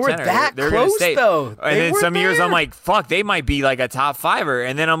a top They were 10er. that they're gonna close, stay. though. And They then were some years I'm there. like, fuck, they might be like a top 5er.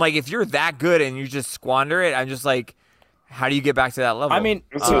 And then I'm like, if you're that good and you just squander it, I'm just like, how do you get back to that level? I mean,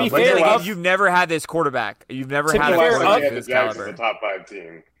 It's to a- be but fair, like, of- you've never had this quarterback. You've never To had be a fair, quarterback They of had the this Jags as caliber. a top 5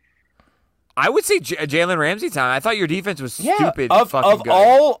 team. I would say Jalen Ramsey time. I thought your defense was yeah, stupid. of fucking good.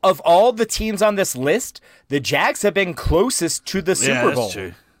 all the teams on this list, the Jags have been closest to the Super Yeah, Bowl. that's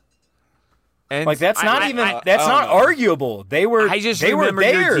true. And Like that's not that's I not don't know. arguable. They were I just they were remember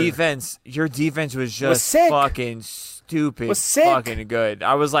there. your defense. Your defense was just sick. fucking stupid. Was sick. Fucking good.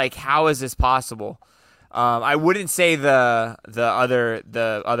 I was like, how is this possible? I wouldn't say the other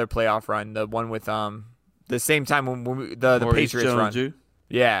playoff run, the one with the same time when the Maurice Patriots run. Jones-Drew.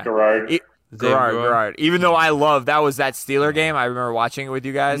 Yeah, Gerard. Gerard. Even though I love that Steeler game, I remember watching it with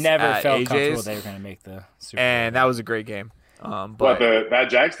you guys. Never at felt AJ's, comfortable they were going to make the Super Bowl. and that was a great game. What, But that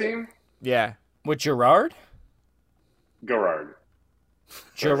Jags team? yeah, With Gerard? Gerard.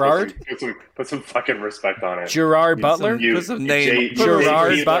 Gerard? Put some fucking respect on it. Gerard Get some- Butler? You- Put some you name. J-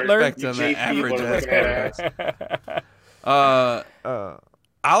 Gerard J- Butler? Respect on that JP average Butler. ass quarterback.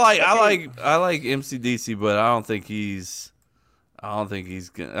 I like MCDC, but I don't think he's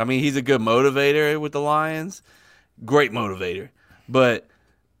gonna. I mean, he's a good motivator with the Lions, great motivator, but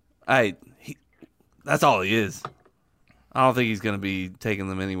that's all he is. I don't think he's gonna be taking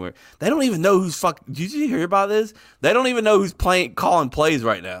them anywhere. They don't even know who's fuck. Did you hear about this? They don't even know who's calling plays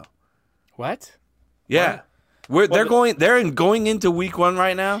right now. What? Yeah. They're going into week 1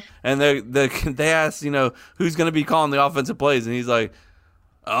 right now, and they asked, who's going to be calling the offensive plays, and he's like,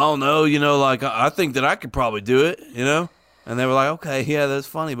 I don't know, like I think that I could probably do it, and they were like, okay, yeah, that's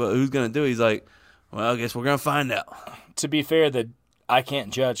funny, but who's going to do it? He's like, well, I guess we're going to find out. To be fair, I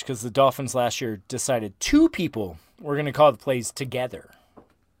can't judge because the Dolphins last year decided 2 people were going to call the plays together.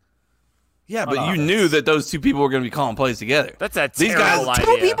 Yeah, but you knew that those two people were going to be calling plays together. That's a These terrible guys-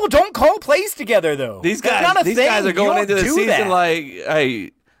 idea. Two people don't call plays together, though. These That's guys, not a these thing. guys are You going don't into the do season that. like,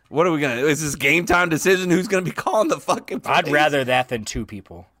 hey, what are we gonna? Is this game time decision? Who's gonna be calling the fucking plays? I'd rather that than two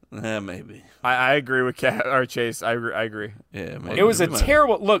people. Maybe. I agree with Chase. I agree. Yeah, maybe. It was a We might-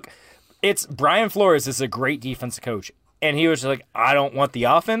 terrible look. It's Brian Flores is a great defensive coach, and he was just like, I don't want the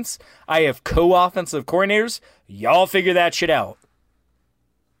offense. I have co-offensive coordinators. Y'all figure that shit out.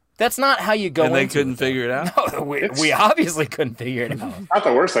 That's not how you go. And they into couldn't it, figure it out. though. No, we obviously couldn't figure it out. Not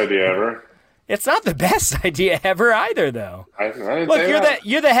the worst idea ever. It's not the best idea ever either, though. I didn't Look, say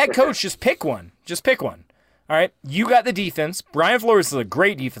you're the head coach. Just pick one. Just pick one. All right. You got the defense. Brian Flores is a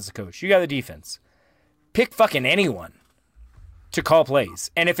great defensive coach. You got the defense. Pick fucking anyone to call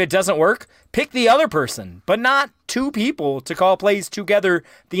plays. And if it doesn't work, pick the other person, but not two people to call plays together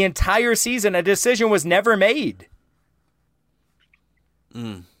the entire season. A decision was never made.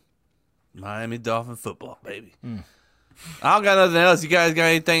 Miami Dolphin football, baby. I don't got nothing else. You guys got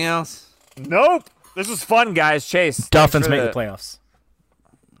anything else? Nope. This was fun, guys. Chase. Dolphins thanks make for the playoffs.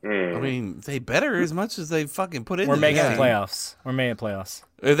 I mean, they better as much as they fucking put in. We're the making game. the playoffs. We're making playoffs.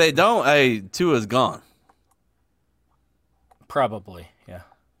 If they don't, hey, Tua's gone. Probably, yeah.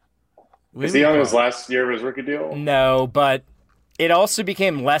 Is he on his last year of his rookie deal? No, but it also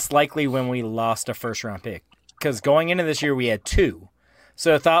became less likely when we lost a first-round pick. Because going into this year, we had two.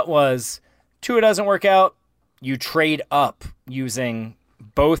 So the thought was, Tua doesn't work out, you trade up using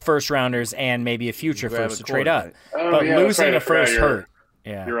both first-rounders and maybe a future Grab first a to trade up. quarterback. Oh, But yeah, that's losing right. I a forgot first your- hurt.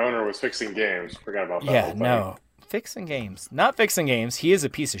 Yeah. Your owner was fixing games. Forgot about that. Yeah, whole thing. no. Fixing games. Not fixing games. He is a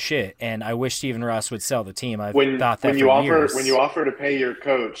piece of shit, and I wish Stephen Ross would sell the team. I've thought that when you for offer years. when you offer to pay your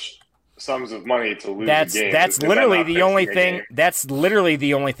coach sums of money to lose That's a game, that's is that literally not the only fixing a thing. game? That's literally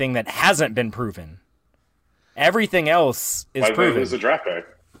the only thing that hasn't been proven. Everything else is Why did they proven. lose a draft pick?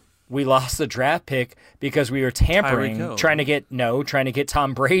 We lost the draft pick because we were tampering, Tyreek Hill. trying to get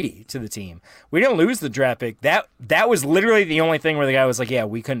Tom Brady to the team. We didn't lose the draft pick. That was literally the only thing where the guy was like, "Yeah,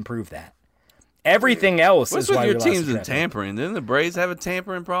 we couldn't prove that." Everything else What's is with why your we lost teams the and draft pick. tampering? Didn't the Braves have a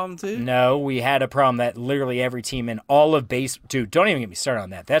tampering problem too? No, we had a problem that literally every team in all of base. Dude, don't even get me started on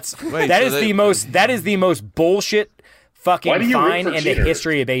that. That is the most bullshit fucking Why do you root fine for in the cheaters?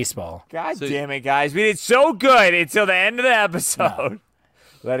 history of baseball. God damn it, guys. We did so good until the end of the episode.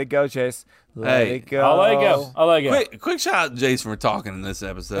 Let it go, Chase. Let Hey, it go. I'll let it go. Quick shout out to Jason for talking in this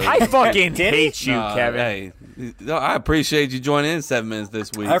episode. I fucking Did he? hate you, Kevin. Hey, I appreciate you joining in 7 minutes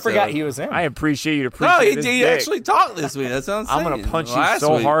this week. I forgot so- he was in. I appreciate you to No, appreciate he, this he dick. actually talked this week. That's what I'm saying. I'm gonna punch you Last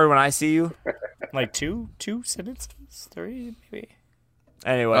so week. hard when I see you. Like two sentences, three maybe.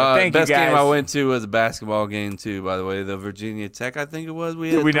 Anyway, thank you best guys. game I went to was a basketball game too. By the way, the Virginia Tech, I think it was. We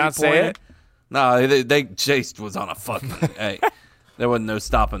had Did a we not say three-pointer. it? No, they Chase was on a fucking. Hey, there wasn't no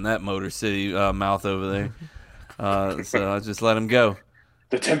stopping that Motor City mouth over there. So I just let him go.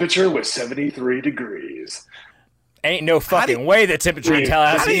 The temperature was 73 degrees. Ain't no fucking way the temperature in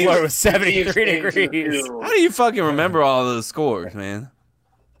Tallahassee, Florida was 73 degrees. How do you fucking remember all those scores, man?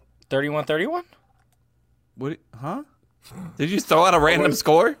 31-31? What? Huh? Did you throw out a random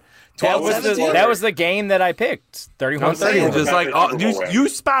score? That was, 12-17? that was the game that I picked. I'm saying, 31-31. just like Super Bowl win. you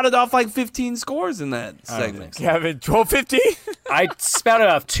spouted off like 15 scores in that I don't segment. think so. Kevin, 12:15. I spouted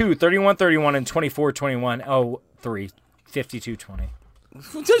off 31-31 and 24-21. Oh, 52-20.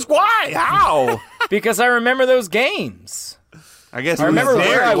 Just why? How? Because I remember those games. I guess I remember there,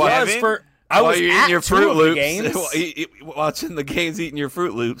 where I was Kevin. for. I while was you're at eating your two Fruit of the Loops, games. watching the games, eating your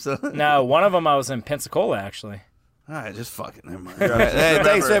Fruit Loops. All No, one of them I was in Pensacola actually. right, just fucking never mind. Hey,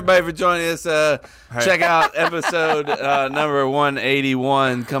 thanks everybody for joining us. Check out episode number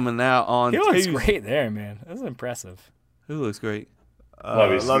 181 coming out on He looks Tuesday. great there, man. That's impressive. Who looks great?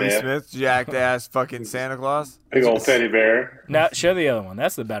 Lovey Smith. Smith, jacked ass fucking Santa Claus. Big old teddy bear. Now show the other one.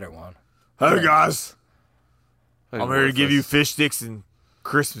 That's the better one. Hey guys, Fucking I'm here to give you worthless. fish sticks and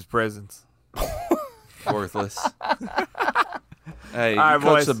Christmas presents. Worthless. Hey, All right, you coach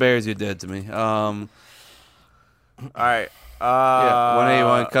boys. the Bears, you're dead to me. All right. Yeah,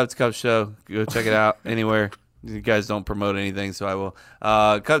 181 Cup to Cup Show. Go check it out anywhere. You guys don't promote anything, so I will.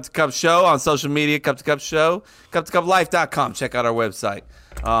 Cup to Cup Show on social media. Cup to Cup Show. CupToCupLife.com. Check out our website.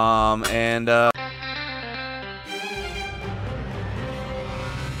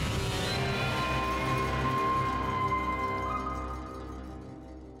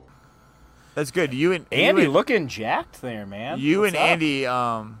 That's good. You and Andy you and, looking jacked there, man. you What's and up?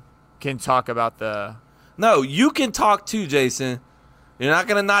 Andy can talk about the. No, you can talk too, Jason. You're not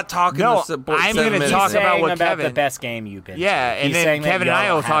gonna not talk. No, in the support I'm 7 gonna minutes. talk He's saying about what about Kevin- the best game you've been. Yeah, to. and He's then saying that Kevin and I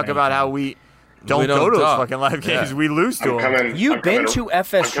y'all will don't talk have about how anything. don't We go don't to those talk. fucking live games. Yeah. We lose to them. You've been to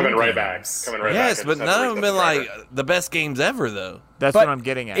FSU I'm coming right back. games. Coming right Yes, back. I but just had none to of them read been that like forever. the best games ever, though. That's But what I'm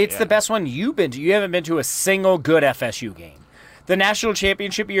getting at. It's yeah. the best one you've been to. You haven't been to a single good FSU game. The national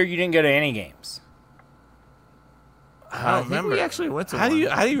championship year, you didn't go to any games. I don't think remember. we actually went to How do you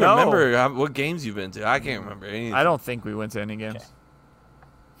one. No. remember what games you've been to? I can't remember anything. I don't think we went to any games.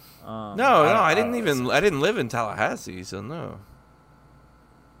 No, I didn't live in Tallahassee, so no.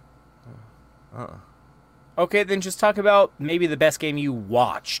 Okay, then just talk about maybe the best game you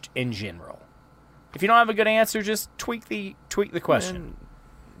watched in general. If you don't have a good answer, just tweak the question. Man,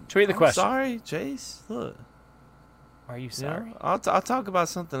 Tweak the I'm question. sorry, Chase. Look, Are you you know, sorry? I'll talk about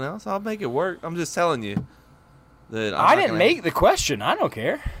something else. I'll make it work. I'm just telling you that I didn't make the question. I don't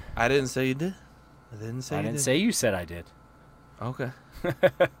care. I didn't say you did. I didn't say I you didn't did. say you said I did. Okay.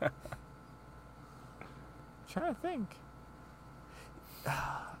 Trying to think.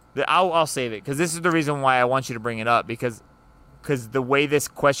 I'll save it because this is the reason why I want you to bring it up because the way this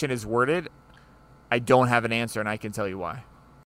question is worded, I don't have an answer and I can tell you why.